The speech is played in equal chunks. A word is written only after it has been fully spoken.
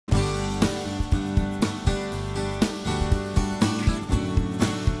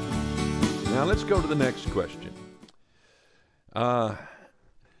Now let's go to the next question.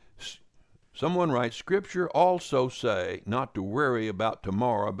 Someone writes, Scripture also say not to worry about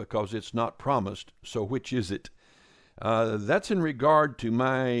tomorrow because it's not promised, so which is it? That's in regard to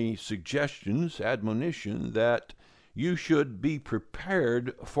my suggestions, admonition, that you should be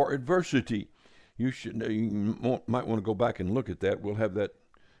prepared for adversity. You might want to go back and look at that. We'll have that,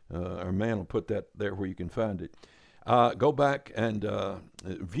 our man will put that there where you can find it. Go back and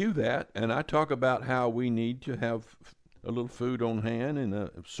view that, and I talk about how we need to have a little food on hand and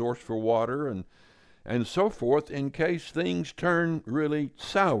a source for water and so forth in case things turn really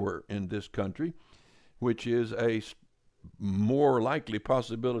sour in this country, which is a more likely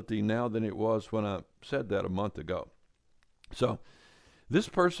possibility now than it was when I said that a month ago. So this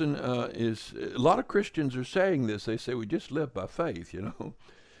person is, a lot of Christians are saying this. They say, we just live by faith, you know.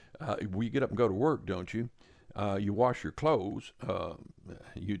 We get up and go to work, don't you? You wash your clothes,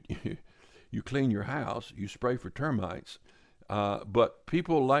 you clean your house, you spray for termites, but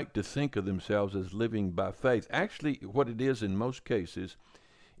people like to think of themselves as living by faith. Actually, what it is in most cases,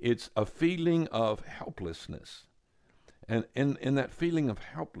 it's a feeling of helplessness. And in that feeling of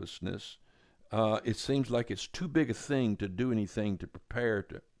helplessness, it seems like it's too big a thing to do anything to prepare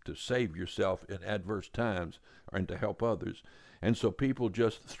to save yourself at adverse times and to help others. And so people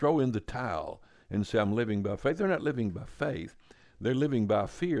just throw in the towel and say, I'm living by faith. They're not living by faith. They're living by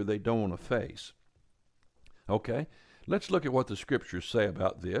fear they don't want to face. Okay, let's look at what the Scriptures say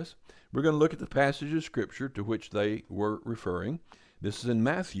about this. We're going to look at the passage of Scripture to which they were referring. This is in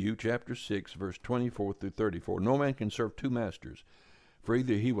Matthew chapter 6, verse 24 through 34. No man can serve two masters, for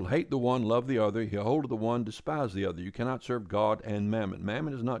either he will hate the one, love the other, he'll hold to the one, despise the other. You cannot serve God and mammon.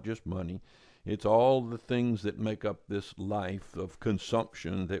 Mammon is not just money. It's all the things that make up this life of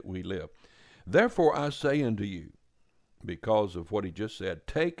consumption that we live. Therefore I say unto you, because of what he just said,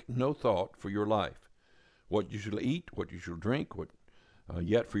 take no thought for your life, what you shall eat, what you shall drink,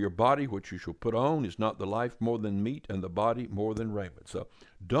 yet for your body what you shall put on. Is not the life more than meat, and the body more than raiment? So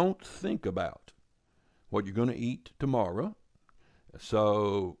don't think about what you're going to eat tomorrow.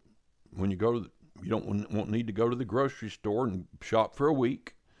 So when you go, you won't need to go to the grocery store and shop for a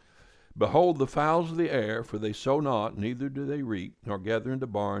week. Behold the fowls of the air, for they sow not, neither do they reap, nor gather into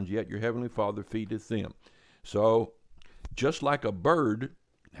barns, yet your heavenly Father feedeth them. So just like a bird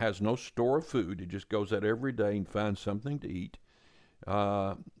has no store of food, it just goes out every day and finds something to eat,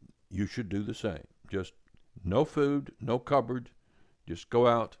 you should do the same. Just no food, no cupboard, just go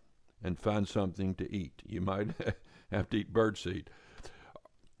out and find something to eat. You might have to eat birdseed.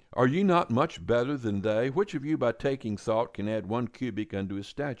 Are ye not much better than they? Which of you by taking thought can add 1 cubit unto his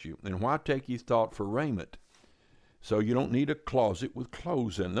stature? And why take ye thought for raiment? So you don't need a closet with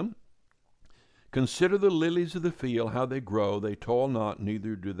clothes in them. Consider the lilies of the field, how they grow. They toil not,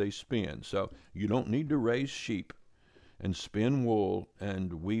 neither do they spin. So you don't need to raise sheep and spin wool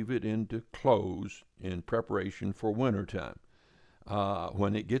and weave it into clothes in preparation for wintertime.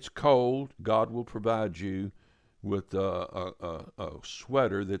 When it gets cold, God will provide you with a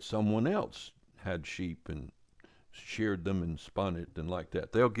sweater that someone else had sheep and sheared them and spun it and like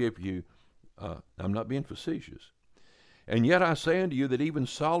that. They'll give you, I'm not being facetious. And yet I say unto you that even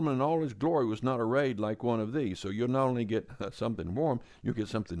Solomon in all his glory was not arrayed like one of these. So you'll not only get something warm, you'll get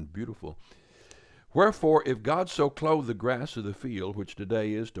something beautiful. Wherefore, if God so clothe the grass of the field, which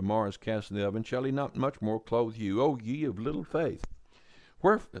today is, tomorrow is cast in the oven, shall he not much more clothe you, O ye of little faith?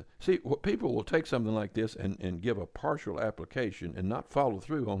 See, people will take something like this and give a partial application and not follow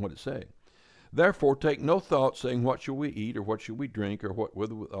through on what it's saying. Therefore, take no thought, saying, what shall we eat, or what shall we drink, or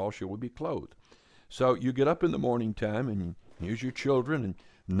wherewithal shall we be clothed? So you get up in the morning time, and here's your children, and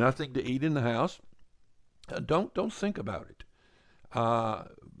nothing to eat in the house. Don't think about it.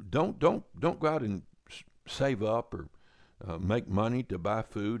 Don't go out and save up or make money to buy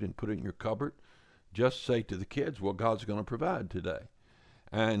food and put it in your cupboard. Just say to the kids, well, God's going to provide today.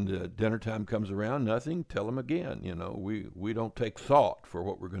 And dinner time comes around, nothing, tell them again. You know, we don't take thought for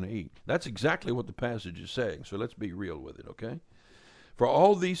what we're going to eat. That's exactly what the passage is saying, so let's be real with it, okay? For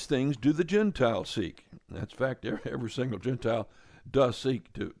all these things do the Gentiles seek. That's fact, every single Gentile does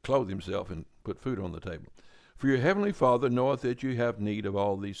seek to clothe himself and put food on the table. For your heavenly Father knoweth that you have need of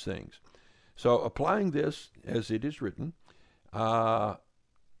all these things. So applying this as it is written,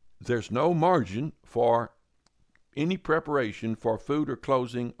 there's no margin for any preparation for food or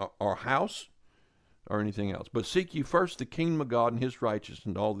clothing or house or anything else. But seek ye first the kingdom of God and his righteousness,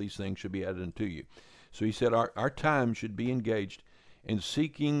 and all these things should be added unto you. So he said our time should be engaged in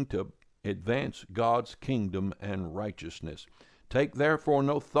seeking to advance God's kingdom and righteousness. Take therefore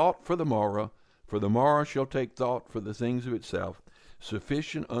no thought for the morrow shall take thought for the things of itself.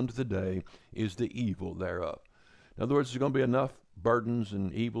 Sufficient unto the day is the evil thereof. In other words, there's going to be enough burdens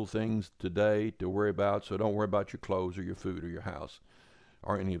and evil things today to worry about, so don't worry about your clothes or your food or your house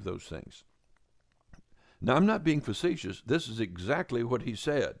or any of those things. Now, I'm not being facetious. This is exactly what he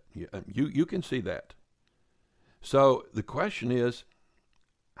said. You can see that. So the question is,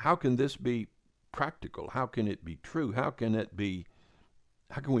 how can this be practical? How can it be true? How can we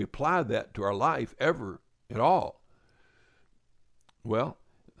apply that to our life ever at all? Well,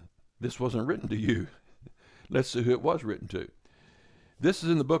 this wasn't written to you. Let's see who it was written to. This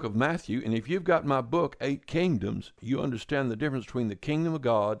is in the book of Matthew, and if you've got my book, 8 Kingdoms, you understand the difference between the kingdom of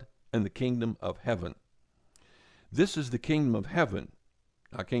God and the kingdom of heaven. This is the kingdom of heaven.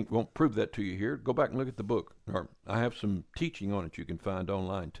 Won't prove that to you here. Go back and look at the book. Or I have some teaching on it you can find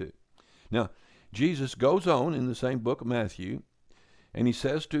online too. Now, Jesus goes on in the same book of Matthew, and he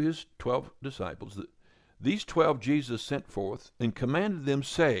says to his 12 disciples that these 12 Jesus sent forth and commanded them,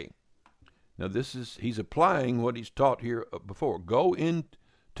 saying, now he's applying what he's taught here before. Go into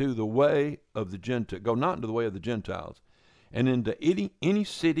the way of the Gentiles. Go not into the way of the Gentiles, and into any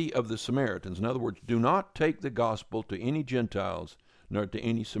city of the Samaritans. In other words, do not take the gospel to any Gentiles, nor to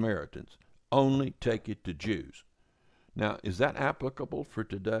any Samaritans. Only take it to Jews. Now, is that applicable for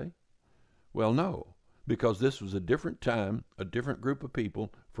today? Well, no, because this was a different time, a different group of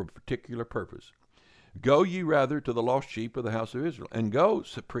people for a particular purpose. Go ye rather to the lost sheep of the house of Israel, and go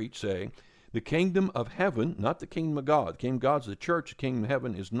preach, saying, the kingdom of heaven, not the kingdom of God. The kingdom of God's the church. The kingdom of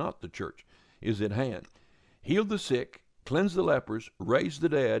heaven is not the church, is at hand. Heal the sick, cleanse the lepers, raise the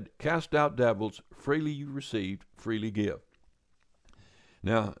dead, cast out devils. Freely you received, freely give.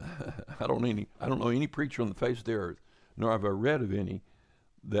 Now, I don't know any preacher on the face of the earth, nor have I read of any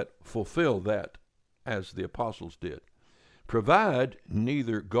that fulfill that as the apostles did. Provide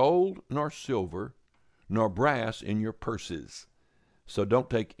neither gold nor silver nor brass in your purses. So don't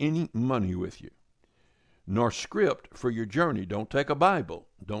take any money with you, nor script for your journey. Don't take a Bible.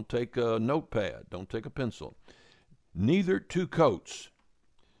 Don't take a notepad. Don't take a pencil. Neither 2 coats.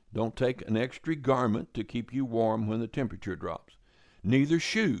 Don't take an extra garment to keep you warm when the temperature drops. Neither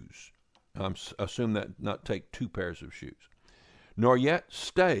shoes. Assume that not take 2 pairs of shoes. Nor yet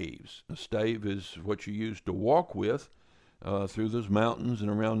staves. A stave is what you use to walk with through those mountains and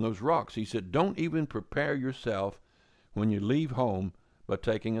around those rocks. He said, don't even prepare yourself when you leave home by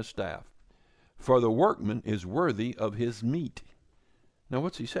taking a staff. For the workman is worthy of his meat. Now,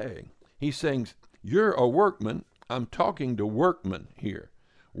 what's he saying? He's saying, you're a workman. I'm talking to workmen here.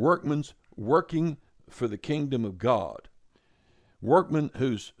 Workmen's working for the kingdom of God. Workmen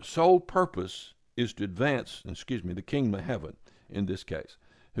whose sole purpose is to advance, the kingdom of heaven in this case,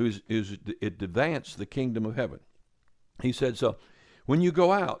 it advance the kingdom of heaven. He said, so when you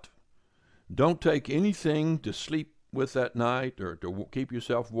go out, don't take anything to sleep with that night or to keep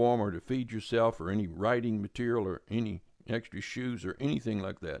yourself warm or to feed yourself or any writing material or any extra shoes or anything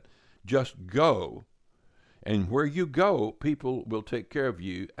like that. Just go, and where you go, people will take care of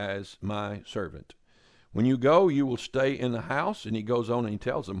you as my servant. When you go, you will stay in the house. And he goes on and he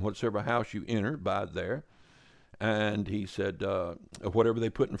tells them, whatsoever house you enter, abide there. And he said, whatever they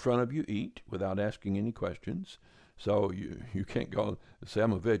put in front of you, eat without asking any questions. So you can't go say,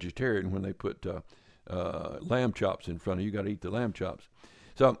 I'm a vegetarian when they put lamb chops in front of you. You got to eat the lamb chops.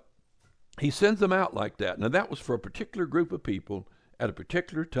 So he sends them out like that. Now, that was for a particular group of people at a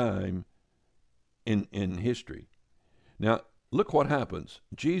particular time in history. Now, look what happens.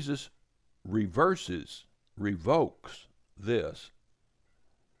 Jesus revokes this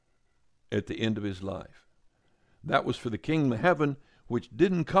at the end of his life. That was for the kingdom of heaven, which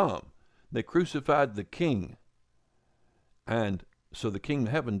didn't come. They crucified the king, and so the kingdom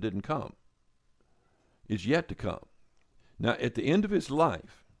of heaven didn't come. It's yet to come. Now, at the end of his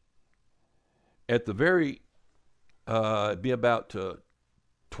life, at the very, be about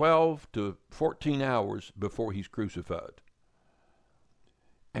 12 to 14 hours before he's crucified.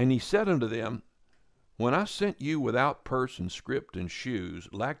 And he said unto them, when I sent you without purse and script and shoes,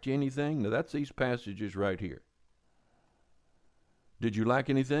 lacked you anything? Now, that's these passages right here. Did you lack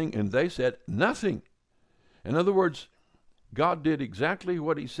anything? And they said, nothing. In other words, God did exactly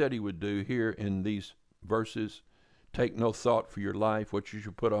what he said he would do here in these verses. Take no thought for your life, what you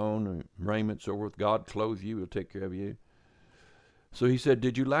should put on, or raiment, so forth. God clothe you, he'll take care of you. So he said,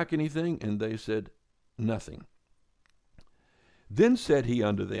 did you lack anything? And they said, nothing. Then said he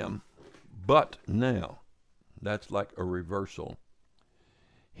unto them, but now, that's like a reversal.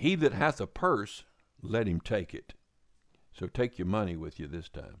 He that hath a purse, let him take it. So take your money with you this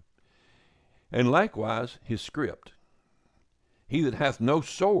time. And likewise his script. He that hath no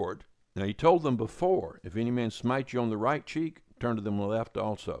sword, now he told them before, if any man smite you on the right cheek, turn to them on the left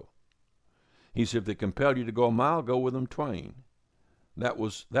also. He said, if they compel you to go a mile, go with them twain. That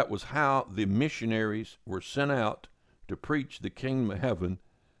was how the missionaries were sent out to preach the kingdom of heaven,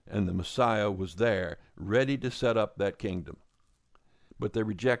 and the Messiah was there, ready to set up that kingdom. But they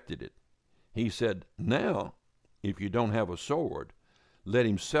rejected it. He said, now, if you don't have a sword, let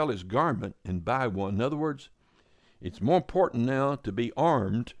him sell his garment and buy one. In other words, it's more important now to be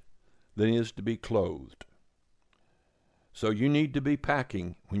armed than it is to be clothed. So you need to be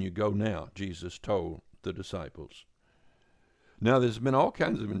packing when you go now, Jesus told the disciples. Now, there's been all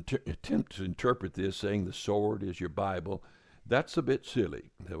kinds of attempts to interpret this, saying the sword is your Bible. That's a bit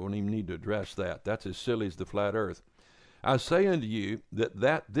silly. They won't even need to address that. That's as silly as the flat earth. I say unto you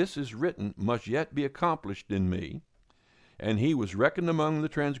that this is written must yet be accomplished in me, and he was reckoned among the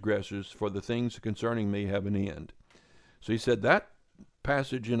transgressors, for the things concerning me have an end. So he said that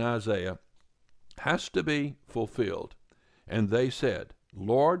passage in Isaiah has to be fulfilled. And they said,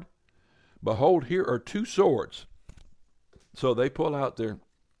 Lord, behold, here are two swords. So they pull out their,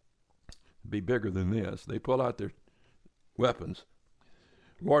 be bigger than this, they pull out their weapons.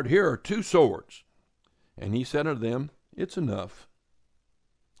 Lord, here are two swords. And he said unto them, it's enough.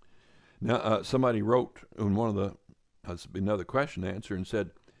 Now, somebody wrote in one of the, another question answer, and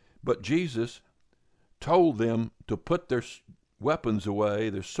said, but Jesus told them to put their weapons away,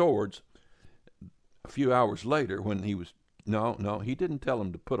 their swords, a few hours later when he was, no, he didn't tell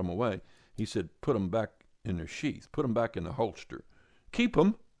them to put them away. He said, put them back in their sheath, put them back in the holster. Keep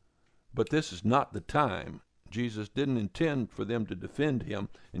them, but this is not the time. Jesus didn't intend for them to defend him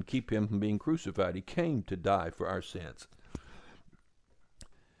and keep him from being crucified. He came to die for our sins.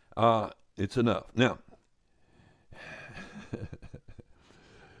 It's enough. Now,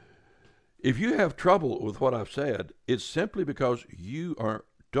 if you have trouble with what I've said, it's simply because you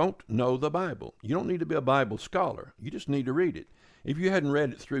don't know the Bible. You don't need to be a Bible scholar. You just need to read it. If you hadn't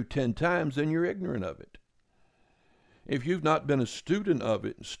read it through 10 times, then you're ignorant of it. If you've not been a student of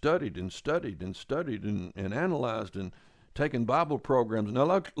it, and studied and analyzed and taken Bible programs.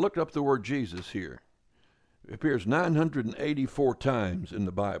 Now look up the word Jesus here. It appears 984 times in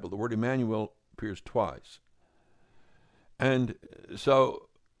the Bible. The word Emmanuel appears twice. And so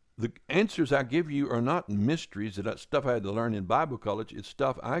the answers I give you are not mysteries, that stuff I had to learn in Bible college. It's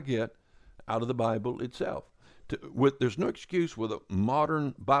stuff I get out of the Bible itself. There's no excuse with a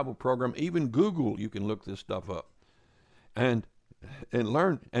modern Bible program. Even Google, you can look this stuff up and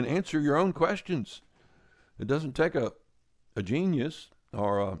learn and answer your own questions. It doesn't take a genius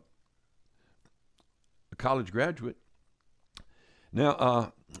or a college graduate.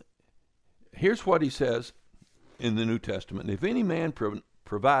 Now, here's what he says in the New Testament. If any man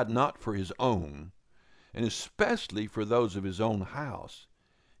provide not for his own, and especially for those of his own house,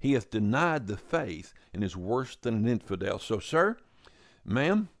 he hath denied the faith and is worse than an infidel. So, sir,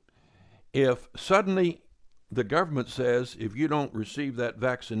 ma'am, if suddenly the government says if you don't receive that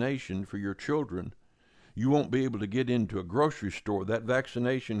vaccination for your children, you won't be able to get into a grocery store. That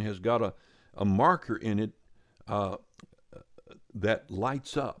vaccination has got a marker in it that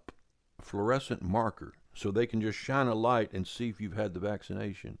lights up, a fluorescent marker, so they can just shine a light and see if you've had the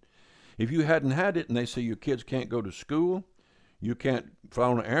vaccination. If you hadn't had it and they say your kids can't go to school, you can't fly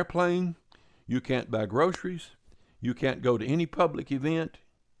on an airplane, you can't buy groceries, you can't go to any public event,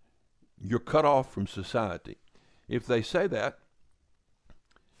 you're cut off from society. If they say that,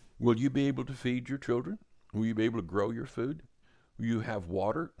 will you be able to feed your children? Will you be able to grow your food? Will you have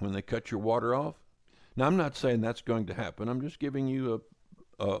water when they cut your water off? Now, I'm not saying that's going to happen. I'm just giving you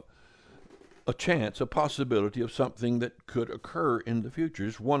a chance, a possibility of something that could occur in the future.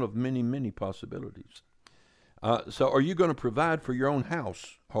 It's one of many, many possibilities. So are you going to provide for your own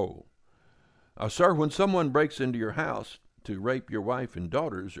household? Sir, when someone breaks into your house to rape your wife and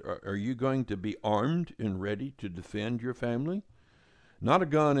daughters, are you going to be armed and ready to defend your family? Not a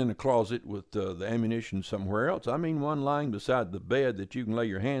gun in a closet with the ammunition somewhere else. I mean one lying beside the bed that you can lay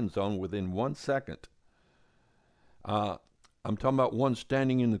your hands on within 1 second. I'm talking about one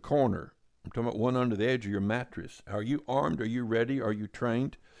standing in the corner. I'm talking about one under the edge of your mattress. Are you armed? Are you ready? Are you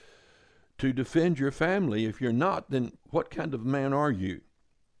trained to defend your family? If you're not, then what kind of man are you?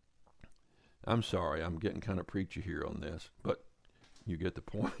 I'm sorry, I'm getting kind of preachy here on this, but you get the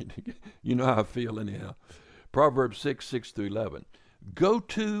point. You know how I feel anyhow. Proverbs 6:6-11. Go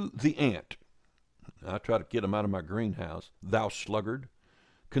to the ant. I try to get them out of my greenhouse. Thou sluggard,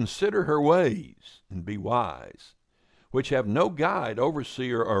 consider her ways and be wise, which have no guide,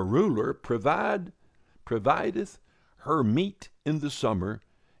 overseer, or ruler, provideth her meat in the summer,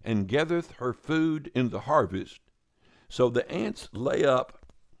 and gathereth her food in the harvest. So the ants lay up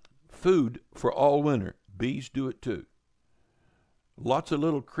food for all winter. Bees do it too. Lots of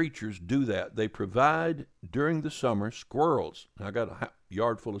little creatures do that. They provide during the summer. Squirrels. I got a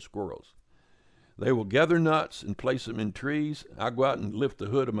yard full of squirrels. They will gather nuts and place them in trees. I go out and lift the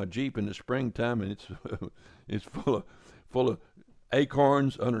hood of my Jeep in the springtime, and it's full of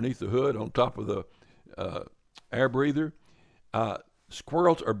acorns underneath the hood on top of the air breather.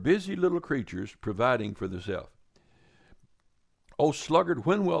 Squirrels are busy little creatures providing for themselves. O sluggard,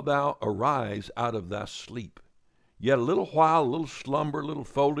 when wilt thou arise out of thy sleep? Yet a little while, a little slumber, a little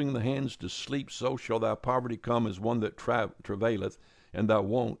folding the hands to sleep, so shall thy poverty come as one that travaileth, and thy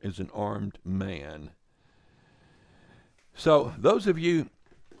want is an armed man. So those of you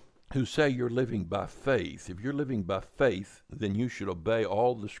who say you're living by faith, if you're living by faith, then you should obey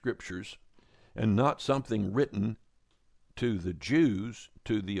all the scriptures and not something written to the Jews,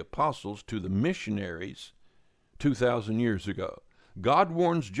 to the apostles, to the missionaries 2,000 years ago. God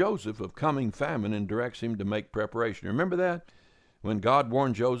warns Joseph of coming famine and directs him to make preparation. Remember that? When God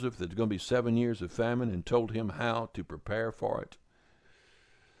warned Joseph that there's going to be 7 years of famine and told him how to prepare for it.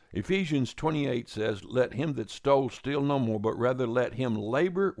 Ephesians 28 says, let him that stole steal no more, but rather let him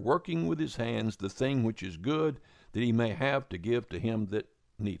labor, working with his hands the thing which is good, that he may have to give to him that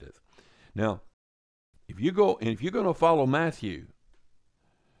needeth. Now, if you're going to follow Matthew,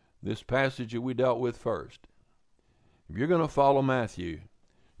 this passage that we dealt with first, if you're going to follow Matthew,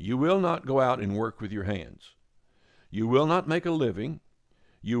 you will not go out and work with your hands. You will not make a living.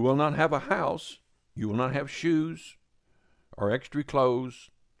 You will not have a house. You will not have shoes or extra clothes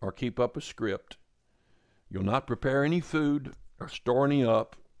or keep up a script. You'll not prepare any food or store any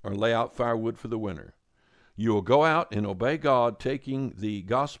up or lay out firewood for the winter. You will go out and obey God, taking the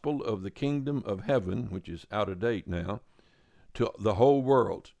gospel of the kingdom of heaven, which is out of date now, to the whole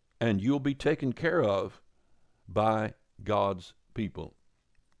world. And you'll be taken care of by God's people.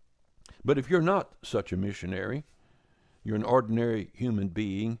 But if you're not such a missionary, you're an ordinary human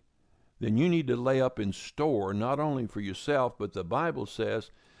being, then you need to lay up in store, not only for yourself, but the Bible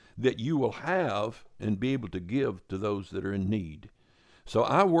says that you will have and be able to give to those that are in need. So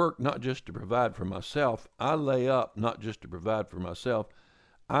I work not just to provide for myself. I lay up not just to provide for myself.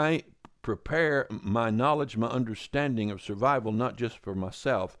 I prepare my knowledge, my understanding of survival, not just for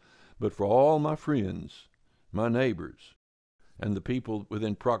myself, but for all my friends, my neighbors, and the people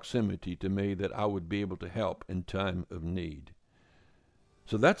within proximity to me that I would be able to help in time of need.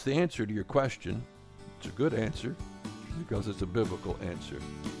 So that's the answer to your question. It's a good answer because it's a biblical answer.